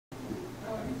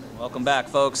Welcome back,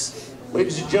 folks.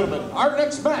 Ladies and gentlemen, our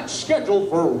next match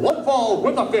scheduled for one fall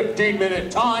with a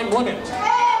 15-minute time limit.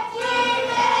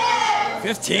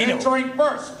 15? Entering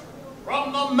first,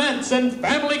 from the Manson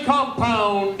family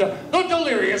compound, the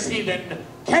delirious heathen,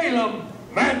 Calem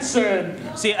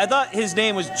Manson. See, I thought his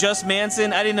name was just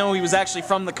Manson. I didn't know he was actually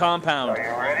from the compound. Are you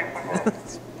ready for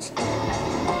this?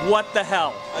 What the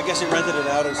hell? I guess he rented it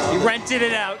out or something. He rented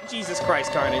it out. Jesus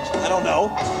Christ, Carnage. I don't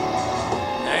know.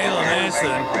 Calem Manson.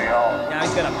 Now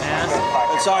he's got a mask.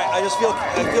 I'm sorry, I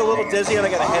feel a little dizzy and I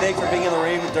got a headache for being in the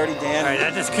ring with Dirty Dan. Alright,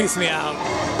 that just creeps me out.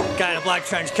 Guy in a black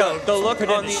trench coat. The look on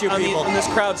pretending to shoot people. this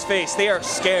crowd's face, they are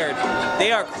scared.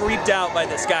 They are creeped out by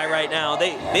this guy right now.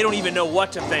 They don't even know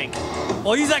what to think.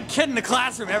 Well, he's that kid in the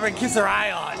classroom everyone keeps their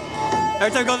eye on.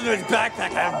 Every time I go into his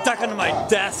backpack, I duck under my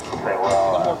desk.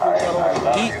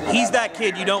 He's that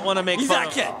kid you don't want to make fun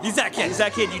of. He's that kid. He's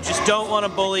that kid you just don't want to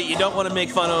bully, you don't want to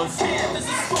make fun of.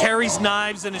 Carries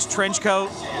knives in his trench coat.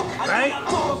 Right?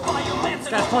 This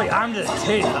guy's probably armed as a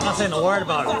kid. I'm not saying a word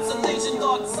about it.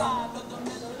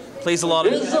 Plays a lot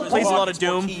of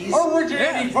Doom.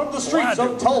 Originating from the streets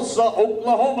of Tulsa,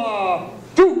 Oklahoma,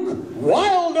 Duke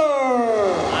Wylder.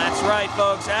 That's right,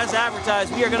 folks. As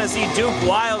advertised, we are going to see Duke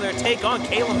Wylder take on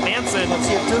Calem Manson. Let's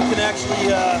see if Duke can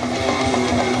actually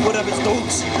put up his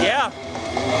dukes. Yeah.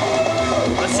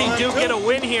 Let's see Duke get a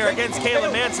win here against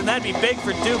Calem Manson. That'd be big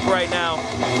for Duke right now.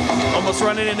 Almost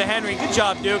running into Henry. Good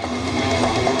job, Duke.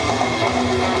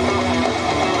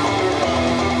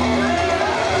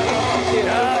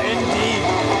 Indeed.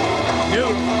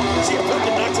 Duke. See if Duke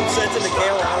can knock some sense into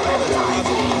Calem. I don't know if that's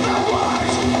possible.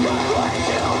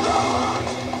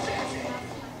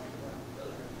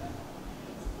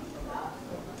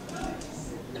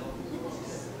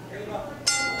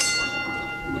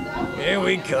 Here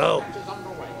we go.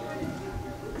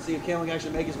 See if Calem can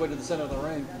actually make his way to the center of the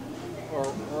ring.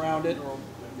 Or around it, or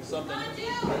something.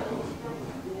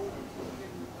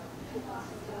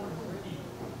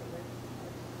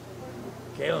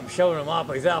 Calem showing him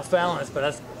off, he's off balance, but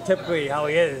that's typically how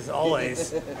he is,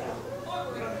 always.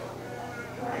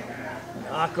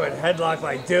 Awkward headlock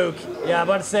by Duke. Yeah, I'm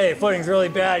about to say, footing's really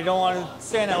bad. You don't want to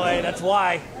stand that way, that's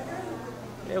why.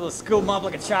 You're able to scoop him up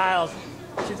like a child.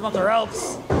 Shoots him up the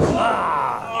ropes.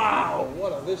 Ah! Wow,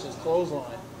 what a vicious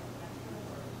clothesline.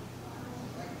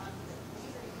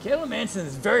 Calem Manson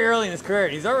is very early in his career.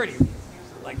 He's already,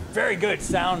 like, very good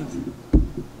sound.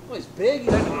 Well, he's big,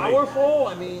 he's powerful.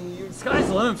 I mean, Sky's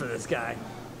the limit for this guy.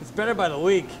 It's better by the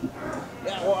week.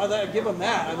 Yeah, well, I give him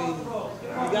that. I mean,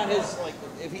 you got his, like,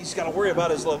 if he's got to worry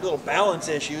about his little balance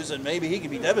issues, then maybe he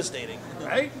could be devastating.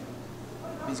 Right?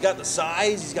 He's got the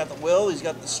size, he's got the will, he's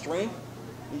got the strength.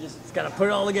 He's got to put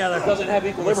it all together. Doesn't have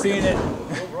equilibrium. We're seeing it.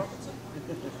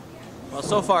 Well,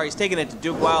 so far he's taking it to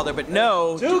Duke Wylder, but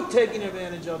no. Duke taking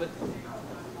advantage of it.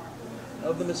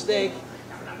 Of the mistake.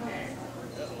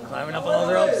 Climbing up on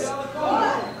those ropes.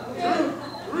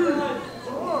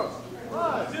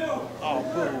 Oh,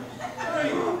 boom.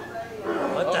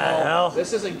 What the hell?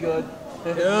 This isn't good.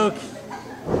 Duke.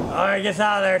 Alright, gets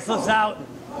out of there. Slips out.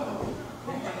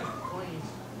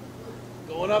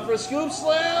 Going up for a scoop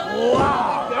slam.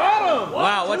 Wow. Got him.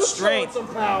 Wow, what Duke strength. showed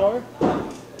some power.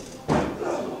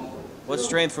 What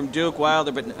strength from Duke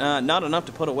Wylder, but not enough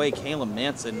to put away Calem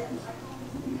Manson.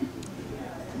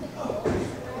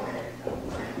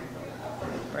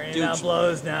 Raining down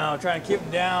blows now. Trying to keep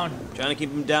him down. Trying to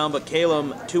keep him down, but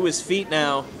Calem to his feet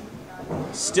now.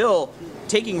 Still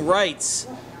taking rights.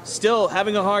 Still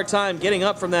having a hard time getting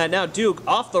up from that. Now Duke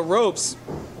off the ropes.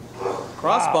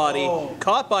 Crossbody. Wow.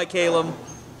 Caught by Calem.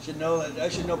 Should know that. I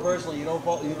should know personally. You don't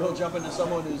jump into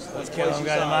someone who's like twice Calem your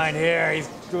got in size. mind here. He's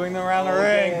doing them around the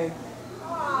ring.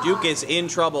 Duke is in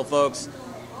trouble, folks.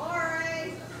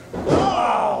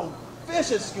 Oh,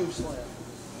 vicious scoop slam.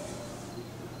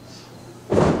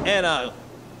 And a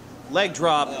leg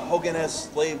drop.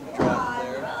 Hogan-esque slave drop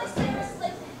there.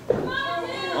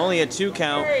 Only a 2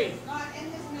 count.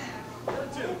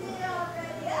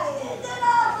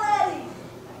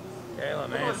 Calem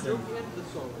Manson.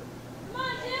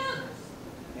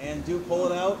 And Duke pull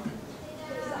it out.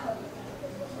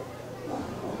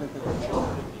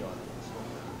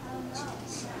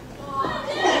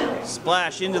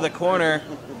 Splash into the corner.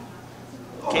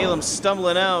 Calem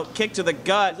stumbling out. Kick to the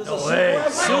gut. No way.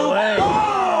 No way.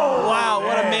 Wow,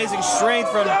 what amazing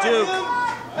strength from Duke.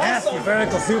 Nasty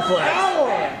vertical suplex.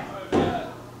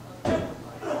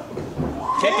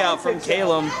 Kick out from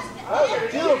Calem. That was a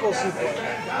beautiful suplex.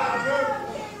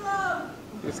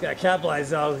 Just got to capitalize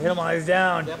though. Hit him while he's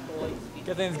down.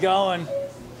 Get things going.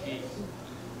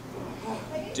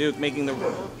 Duke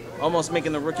almost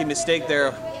making the rookie mistake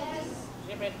there.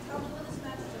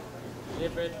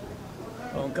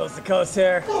 Going coast to coast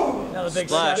here. Another big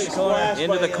Splash. splash in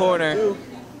the corner. Into the corner. Duke.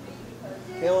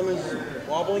 Calem is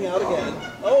wobbling out again.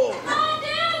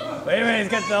 Oh! Wait a minute,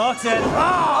 he's got the hooks in.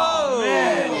 Oh,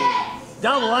 man!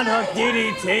 Double unhook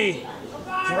DDT.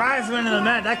 Drives him into the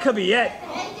mat. That could be it.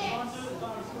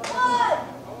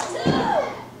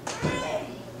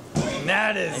 And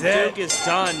that is it. Duke is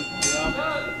done.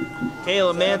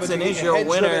 Calem Manson is your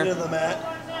winner.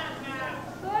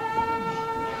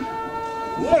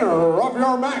 Winner of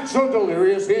your match, the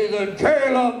Delirious Heathen,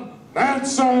 Calem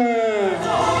Manson.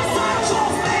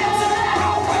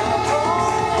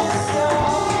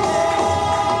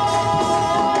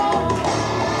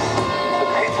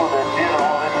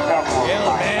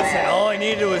 Calem Manson, all he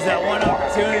needed was that one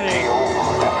opportunity.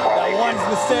 That one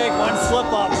mistake, one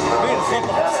slip-up. Look at the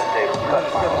slip-ups.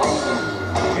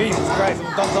 Jesus Christ,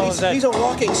 I'm dumped on his head. He's a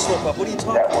walking slip-up. What are you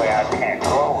talking about?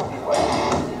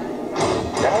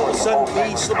 All of a sudden,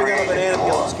 me slipping out of banana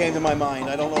peels came to my mind.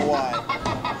 I don't know why.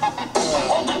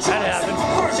 That happened.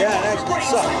 Yeah, it actually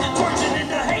sucked.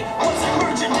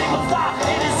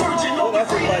 Good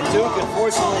effort by Duke.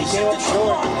 Unfortunately, came up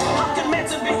short.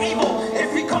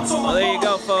 Well, there you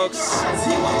go, folks.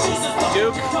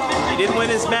 Duke, he didn't win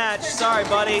his match. Sorry,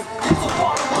 buddy.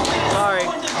 Sorry.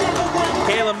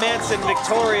 Calem Manson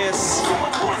victorious.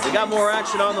 We got more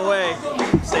action on the way.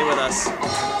 Stay with us.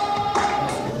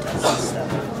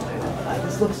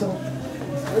 This looks so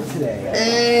good today.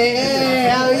 Hey,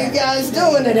 how are you guys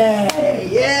doing today?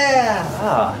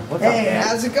 Yeah. What's up, Hey, man?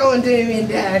 how's it going, Damien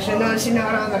Dash? I noticed you're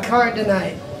not on the card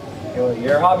tonight.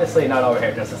 You're obviously not over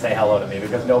here just to say hello to me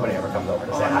because nobody ever comes over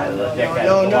to say hi to the dickhead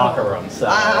No, in the no. locker room. So.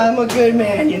 I'm a good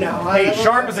man, you know. Hey,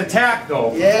 sharp as attack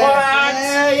though. Yeah,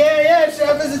 What? yeah,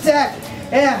 sharp as attack.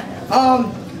 Yeah,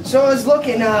 so I was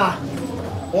looking,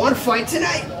 want to fight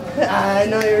tonight? I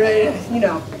know you're ready to, you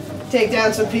know, take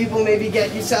down some people, maybe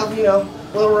get yourself, you know,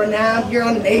 a little renown. You're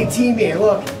on an A team here,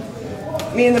 look.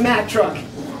 Me and the Mack truck.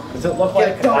 Does it look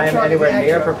like don't I am try to anywhere be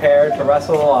near extra. prepared to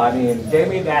wrestle? I mean,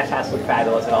 Damien Dash has to look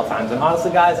fabulous at all times. And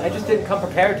honestly, guys, I just didn't come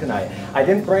prepared tonight. I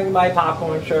didn't bring my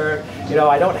popcorn shirt. You know,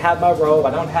 I don't have my robe. I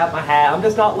don't have my hat. I'm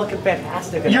just not looking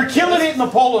fantastic. You're killing it in the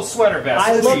polo sweater vest.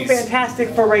 I look Jeez. fantastic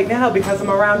for right now because I'm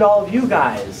around all of you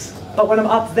guys. But when I'm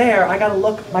up there, I gotta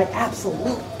look my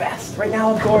absolute best. Right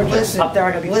now, I'm gorgeous. Listen, up there,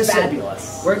 I gotta be listen,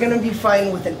 fabulous. We're gonna be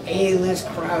fighting with an A-list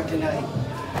crowd tonight.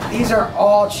 These are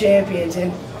all champions,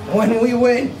 and when we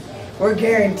win, we're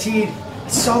guaranteed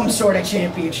some sort of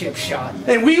championship shot.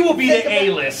 And we will be Think the about-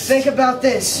 A-list. Think about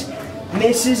this.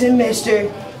 Mrs. and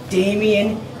Mr.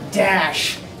 Damien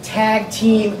Dash, tag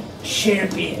team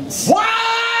champions. What?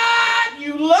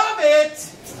 You love it.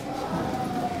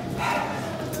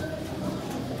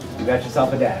 You got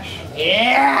yourself a dash.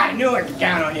 Yeah, I knew I could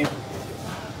count on you.